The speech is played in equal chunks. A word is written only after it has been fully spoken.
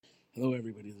Hello,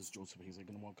 everybody. This is Joseph Hazek,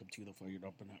 and welcome to the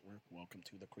FiredUp Network. Welcome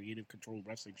to the Creative Control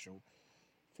Wrestling Show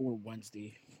for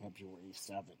Wednesday, February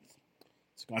 7th.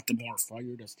 Scott D'Amore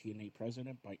fired as TNA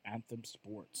president by Anthem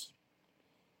Sports.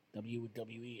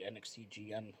 WWE NXT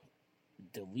GM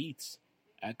deletes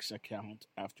X account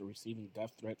after receiving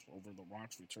death threats over The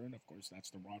Rock's return. Of course, that's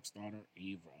The Rock's daughter,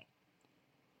 Ava.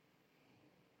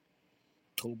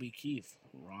 Toby Keith,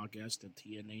 Raw guest and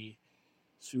TNA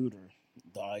suitor,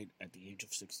 died at the age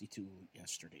of 62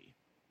 yesterday.